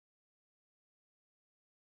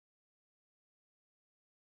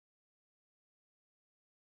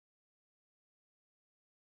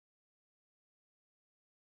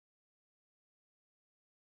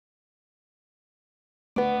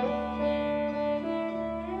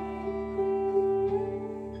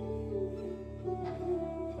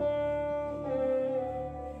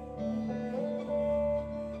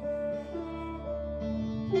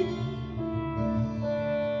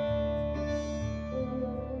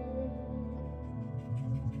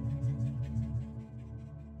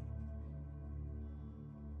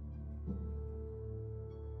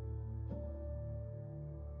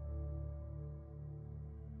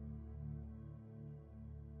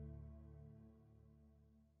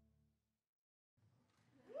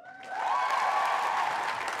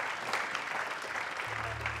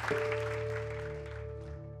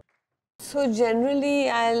So generally,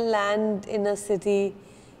 I'll land in a city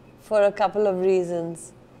for a couple of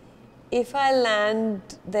reasons. If I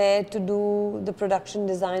land there to do the production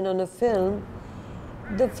design on a film,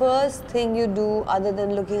 the first thing you do, other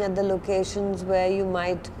than looking at the locations where you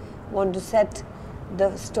might want to set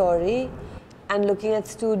the story, and looking at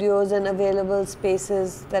studios and available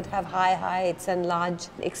spaces that have high heights and large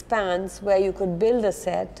expanse where you could build a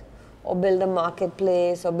set or build a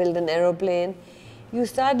marketplace or build an aeroplane, you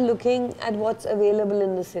start looking at what's available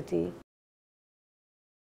in the city.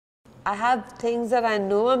 I have things that I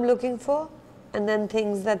know I'm looking for and then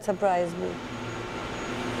things that surprise me.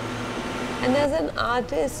 And as an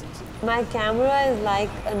artist, my camera is like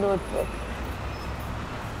a notebook.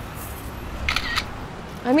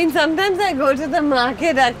 I mean, sometimes I go to the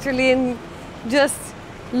market actually and just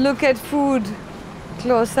look at food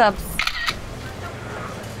close-ups.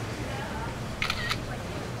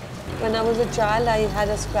 When I was a child, I had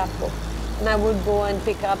a scrapbook and I would go and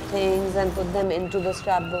pick up things and put them into the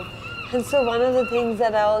scrapbook. And so one of the things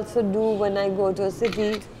that I also do when I go to a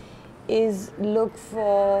city is look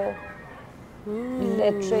for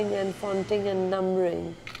lettering and fonting and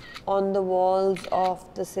numbering on the walls of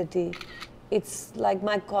the city. It's like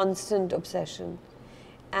my constant obsession.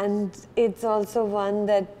 And it's also one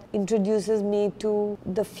that introduces me to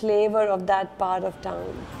the flavor of that part of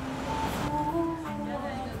town.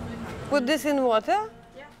 Put this in water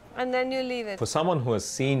and then you leave it. For someone who has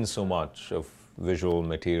seen so much of visual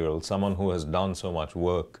material, someone who has done so much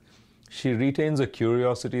work, she retains a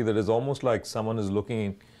curiosity that is almost like someone is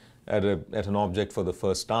looking at an object for the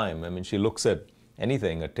first time. I mean, she looks at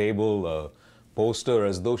anything, a table, a poster,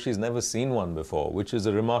 as though she's never seen one before, which is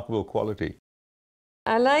a remarkable quality.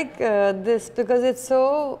 I like this because it's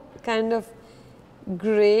so kind of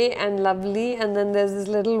grey and lovely, and then there's this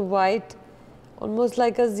little white, almost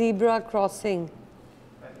like a zebra crossing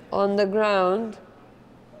on the ground.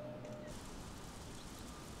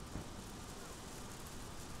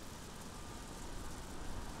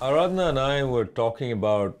 Aradhana and I were talking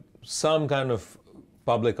about some kind of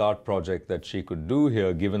public art project that she could do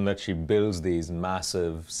here, given that she builds these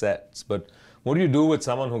massive sets. But what do you do with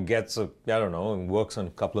someone who gets, I don't know, and works on a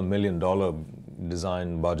couple of $1 million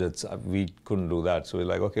design budgets? We couldn't do that. So we're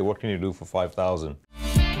like, okay, what can you do for 5,000?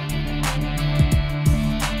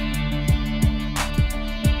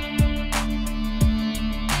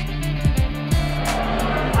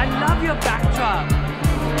 I love your backdrop.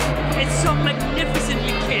 It's so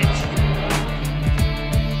magnificently kitsch.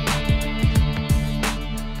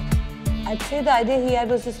 I'd say the idea he had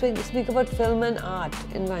was to speak about film and art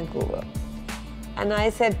in Vancouver. And I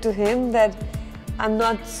said to him that I'm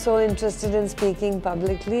not so interested in speaking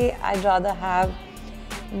publicly. I'd rather have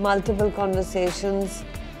multiple conversations,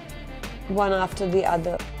 one after the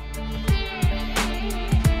other.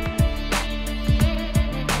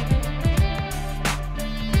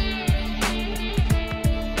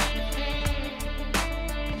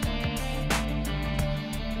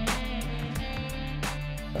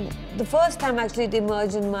 The first time actually it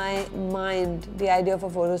emerged in my mind, the idea of a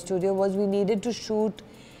photo studio, was we needed to shoot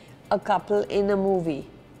a couple in a movie.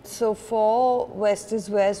 So for West is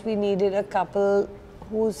West, we needed a couple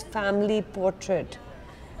whose family portrait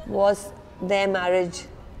was their marriage.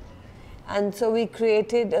 And so we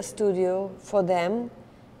created a studio for them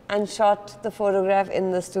and shot the photograph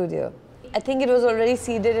in the studio. I think it was already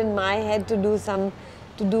seeded in my head to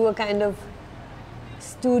do a kind of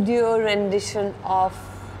studio rendition of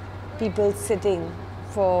people sitting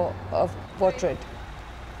for a portrait.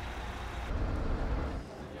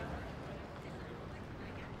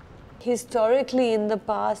 Historically, in the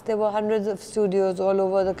past, there were hundreds of studios all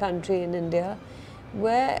over the country in India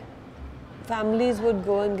where families would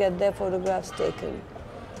go and get their photographs taken.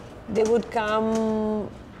 They would come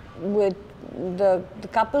with, the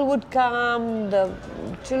couple would come, the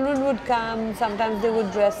children would come, sometimes they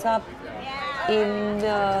would dress up in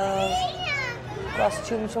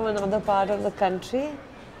costumes from another part of the country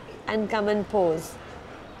and come and pose.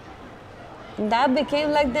 And that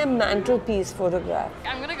became like their mantelpiece photograph.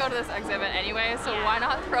 I'm gonna go to this exhibit anyway, so why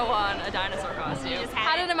not throw on a dinosaur costume?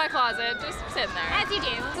 Had it in my closet, just sitting there. As you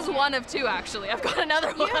do. This is one of two actually. I've got another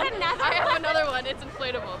one. You have another I have another one. It's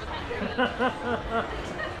inflatable.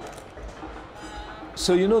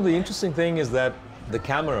 So, you know, the interesting thing is that the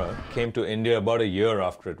camera came to India about a year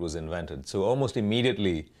after it was invented. So almost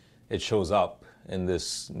immediately it shows up in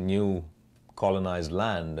this new colonized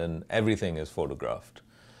land and everything is photographed.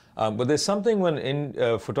 But there's something when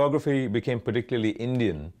photography became particularly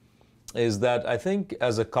Indian, is that I think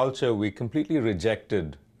as a culture we completely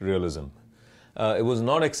rejected realism. It was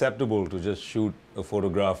not acceptable to just shoot a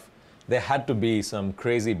photograph there had to be some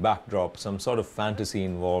crazy backdrop, some sort of fantasy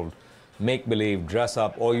involved, make-believe, dress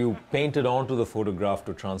up, or you painted onto the photograph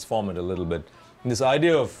to transform it a little bit. And this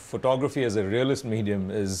idea of photography as a realist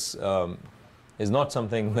medium is not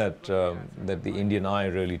something that, that the Indian eye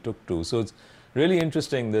really took to. So it's really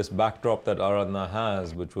interesting, this backdrop that Aradhana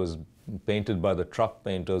has, which was painted by the truck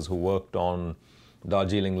painters who worked on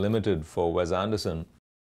Darjeeling Limited for Wes Anderson.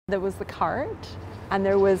 There was the cart, and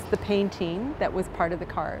there was the painting that was part of the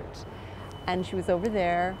cart. And she was over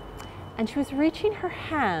there, and she was reaching her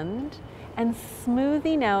hand and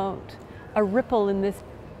smoothing out a ripple in this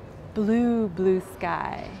blue, blue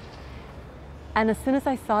sky. And as soon as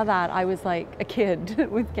I saw that, I was like a kid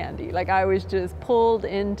with candy. Like, I was just pulled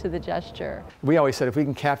into the gesture. We always said, if we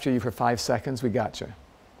can capture you for 5 seconds, we got you.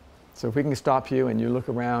 So if we can stop you and you look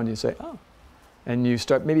around, you say, oh. And you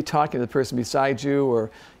start maybe talking to the person beside you, or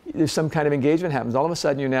there's some kind of engagement happens. All of a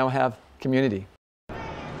sudden, you now have community.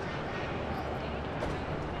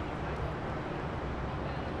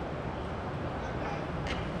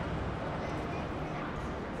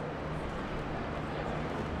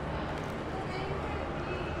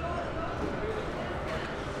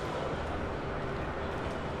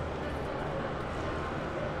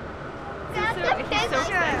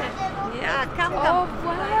 Yeah, come. Oh,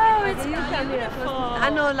 wow, it's beautiful. I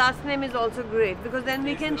know, last name is also great because then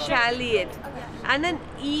we can tally it. And then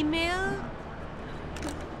email.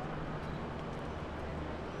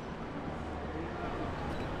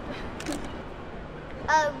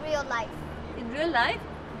 Real life. In real life?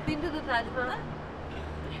 Been to the Taj Mahal?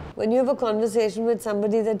 When you have a conversation with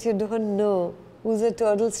somebody that you don't know, who's a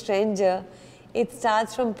total stranger, it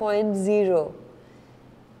starts from point zero.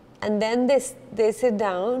 And then they sit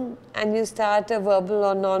down and you start a verbal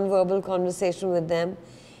or non-verbal conversation with them.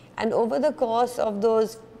 And over the course of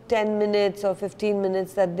those 10 minutes or 15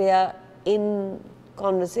 minutes that they are in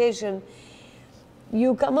conversation,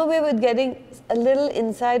 you come away with getting a little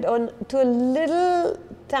insight on to a little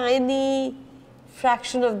tiny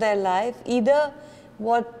fraction of their life, either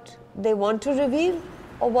what they want to reveal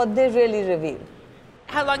or what they really reveal.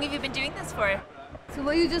 How long have you been doing this for? So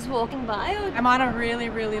were you just walking by? Or I'm on a really,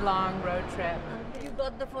 really long road trip. you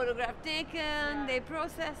got the photograph taken, they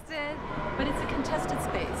processed it? But it's a contested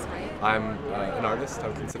space, right? I'm an artist. I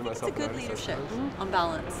would consider It's myself a good an artist. leadership on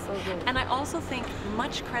balance. And I also think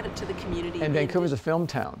much credit to the community. And Vancouver's a film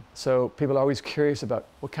town, so people are always curious about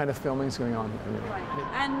what kind of filming is going on.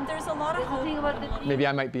 And there's a lot of hope. Maybe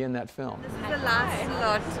I might be in that film. This is the last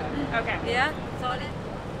lot. Okay. Yeah? Solid?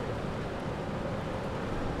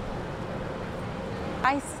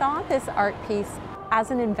 I saw this art piece as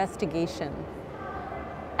an investigation.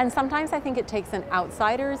 And sometimes I think it takes an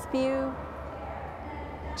outsider's view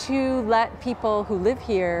to let people who live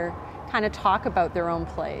here kind of talk about their own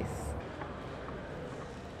place.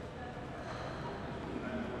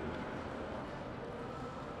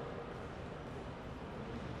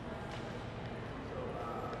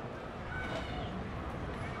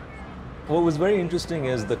 What was very interesting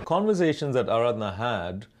is the conversations that Aradhana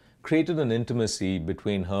had created an intimacy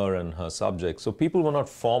between her and her subject. So people were not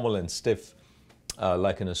formal and stiff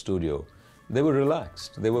like in a studio. They were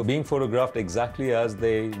relaxed. They were being photographed exactly as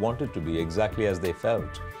they wanted to be, exactly as they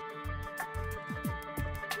felt.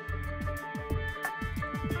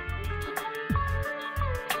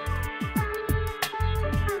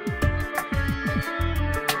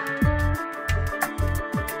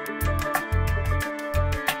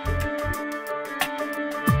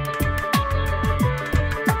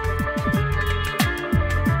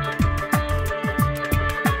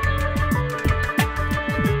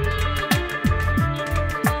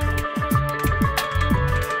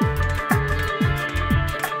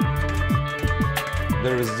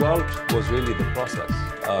 The result was really the process.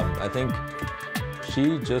 I think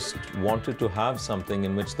she just wanted to have something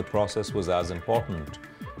in which the process was as important,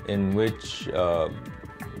 in which the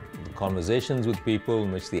conversations with people,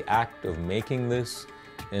 in which the act of making this,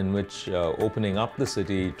 in which opening up the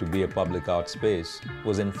city to be a public art space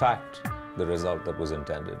was in fact the result that was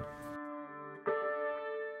intended.